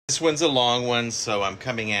This one's a long one, so I'm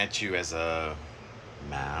coming at you as a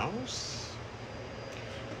mouse.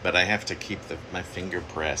 But I have to keep my finger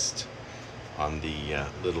pressed on the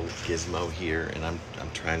little gizmo here, and I'm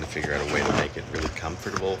trying to figure out a way to make it really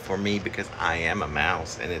comfortable for me because I am a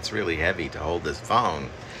mouse, and it's really heavy to hold this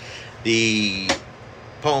phone. The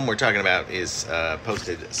poem we're talking about is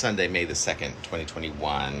posted Sunday, May the 2nd,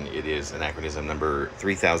 2021. It is anachronism number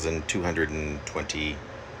 3223.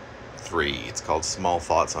 It's called Small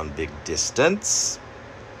Thoughts on Big Distance.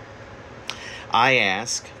 I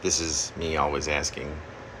ask, this is me always asking,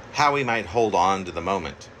 how we might hold on to the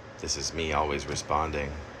moment. This is me always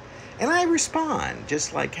responding. And I respond,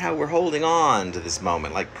 just like how we're holding on to this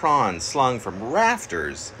moment, like prawns slung from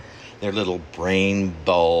rafters, their little brain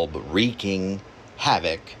bulb wreaking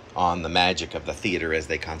havoc on the magic of the theater as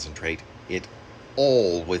they concentrate it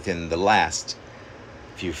all within the last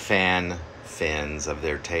few fan fins of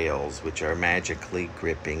their tails, which are magically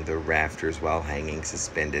gripping the rafters while hanging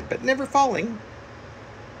suspended, but never falling.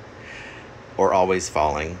 Or always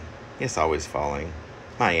falling. Yes, always falling.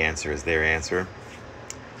 My answer is their answer.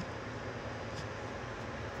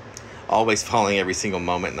 Always falling every single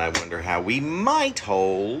moment, and I wonder how we might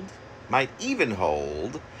even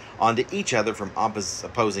hold onto each other from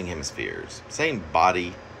opposing hemispheres. Same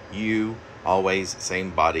body, you, always,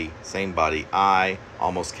 same body, I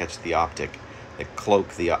almost catch the optic, the cloak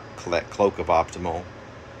of optimal.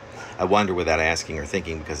 I wonder without asking or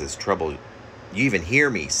thinking, because it's trouble. You even hear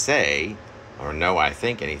me say, or know I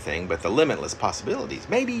think anything, but the limitless possibilities.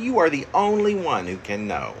 Maybe you are the only one who can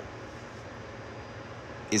know.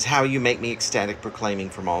 Is how you make me ecstatic, proclaiming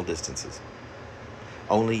from all distances.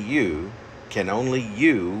 Only you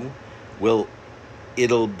will,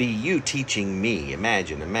 it'll be you teaching me.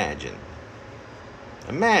 Imagine.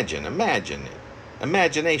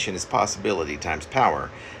 Imagination is possibility times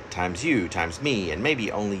power, times you, times me, and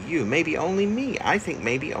maybe only you, maybe only me. I think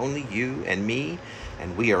maybe only you and me,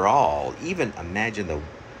 and we are all. Even imagine the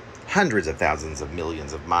hundreds of thousands of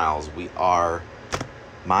millions of miles we are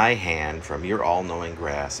my hand from your all-knowing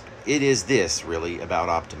grasp. It is this really about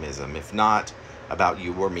optimism, if not about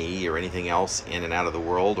you or me or anything else in and out of the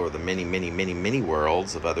world, or the many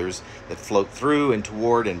worlds of others that float through and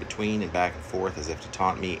toward and between and back and forth as if to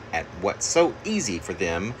taunt me at what's so easy for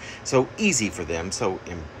them, so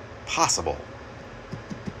impossible.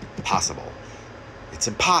 It's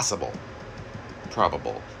impossible.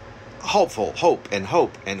 Probable. Hopeful, hope. And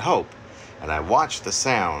I watch the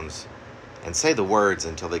sounds and say the words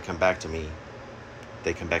until they come back to me.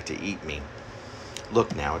 They come back to eat me.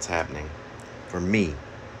 Look now, it's happening. For me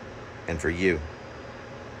and for you.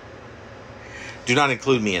 Do not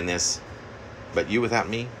include me in this, but you without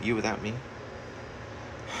me.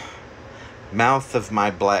 Mouth of my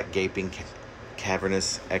black gaping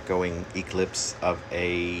cavernous echoing eclipse of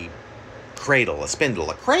a cradle, a spindle,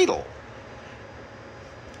 a cradle.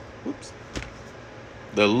 Oops.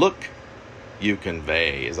 The look you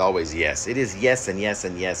convey is always yes. It is yes and yes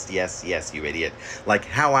and yes, you idiot. Like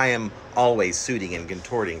how I am always suiting and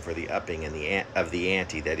contorting for the upping and of the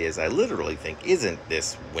ante. That is, I literally think, isn't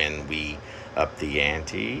this when we up the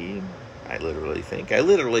ante? I literally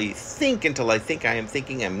think until I think I am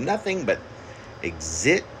thinking I'm nothing but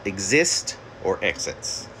exist or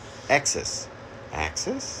exits. Axis.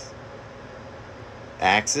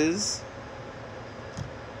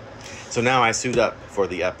 So now I suit up for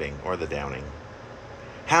the upping or the downing.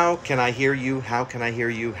 How can I hear you? How can I hear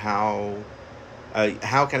you? How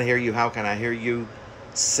can I hear you? How can I hear you?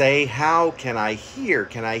 Say, how can I hear?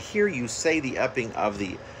 Can I hear you say the upping of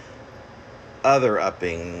the other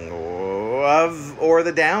upping, or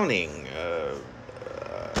the downing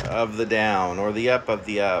of the down, or the up of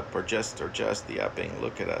the up, or just the upping?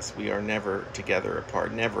 Look at us. We are never together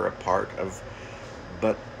apart, never a part of,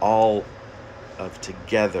 but all of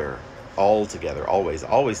together. All together, always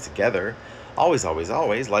together, always,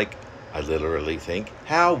 like I literally think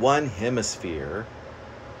how one hemisphere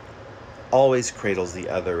always cradles the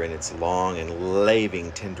other in its long and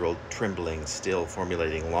laving tendril, trembling, still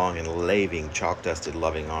formulating long and laving chalk-dusted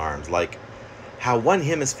loving arms, like how one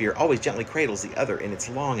hemisphere always gently cradles the other in its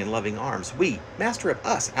long and loving arms. We, master of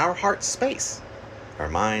us, our heart's space, our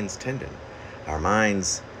minds tend,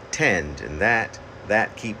 and that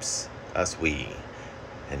keeps us we.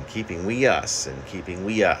 And keeping we us, and keeping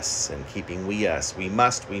we us, and keeping we us. We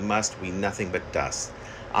must, we nothing but dust.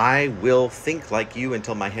 I will think like you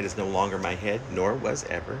until my head is no longer my head, nor was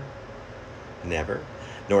ever, never,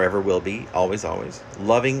 nor ever will be, always,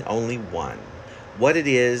 loving only one. What it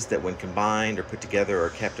is that when combined or put together or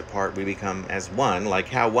kept apart, we become as one, like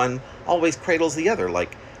how one always cradles the other,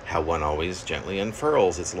 like How one always gently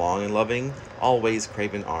unfurls its long and loving, always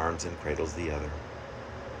craven arms and cradles the other.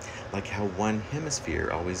 Like how one hemisphere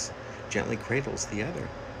always gently cradles the other.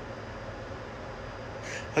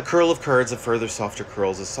 A curl of curds of further softer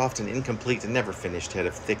curls, a soft and incomplete and never finished head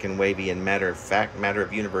of thick and wavy and matter of fact, matter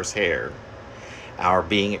of universe hair. Our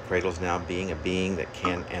being it cradles now, being a being that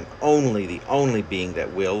can, and only the only being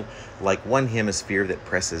that will, like one hemisphere that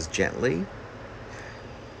presses gently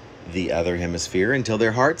the other hemisphere until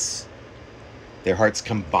their hearts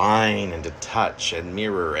combine into touch and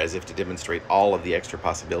mirror, as if to demonstrate all of the extra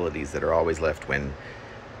possibilities that are always left when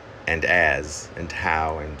and as and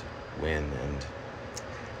how and when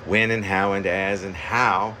and how and as and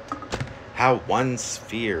how one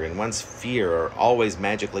sphere and one sphere are always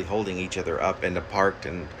magically holding each other up and apart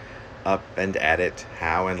and up and at it,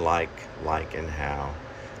 how and like and how.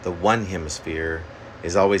 The one hemisphere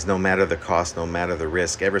is always, no matter the cost, no matter the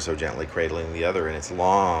risk, ever so gently cradling the other in its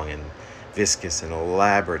long and viscous and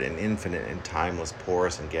elaborate and infinite and timeless,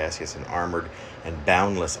 porous and gaseous and armored and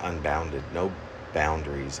boundless, unbounded, no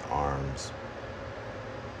boundaries, arms.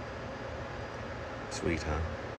 Sweet, huh?